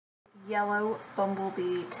Yellow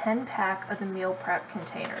Bumblebee 10-pack of the meal prep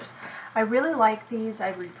containers. I really like these. I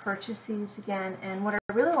repurchased these again, and what I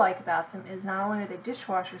really like about them is not only are they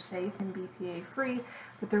dishwasher safe and BPA-free,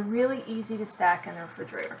 but they're really easy to stack in the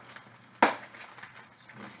refrigerator. As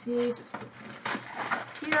you can see, just opening the pack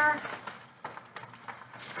up here.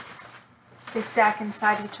 They stack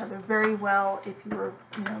inside each other very well if you were,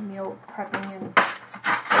 meal prepping and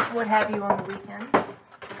what have you on the weekends.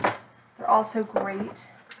 They're also great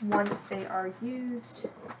once they are used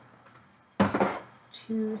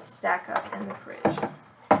to stack up in the fridge.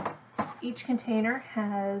 Each container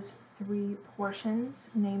has 3 portions,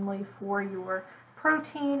 namely for your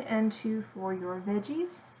protein and 2 for your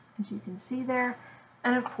veggies, as you can see there,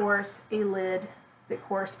 and of course a lid that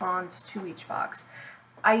corresponds to each box.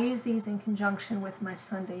 I use these in conjunction with my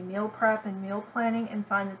Sunday meal prep and meal planning and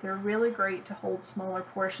find that they're really great to hold smaller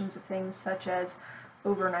portions of things such as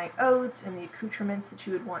overnight oats and the accoutrements that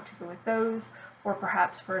you would want to go with those, or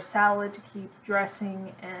perhaps for a salad to keep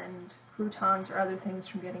dressing and croutons or other things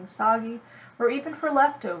from getting soggy, or even for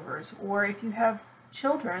leftovers, or if you have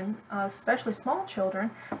children, especially small children,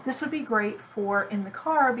 this would be great for in the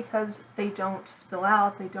car because they don't spill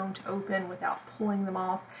out, they don't open without pulling them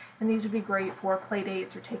off, and these would be great for play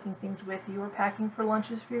dates or taking things with you or packing for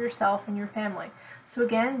lunches for yourself and your family. So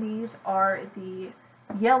again, these are the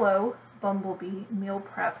Yellow Bumblebee meal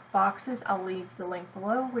prep boxes. I'll leave the link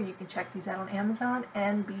below where you can check these out on Amazon,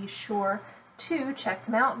 and be sure to check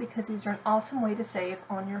them out because these are an awesome way to save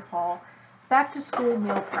on your fall back to school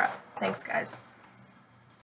meal prep. Thanks guys.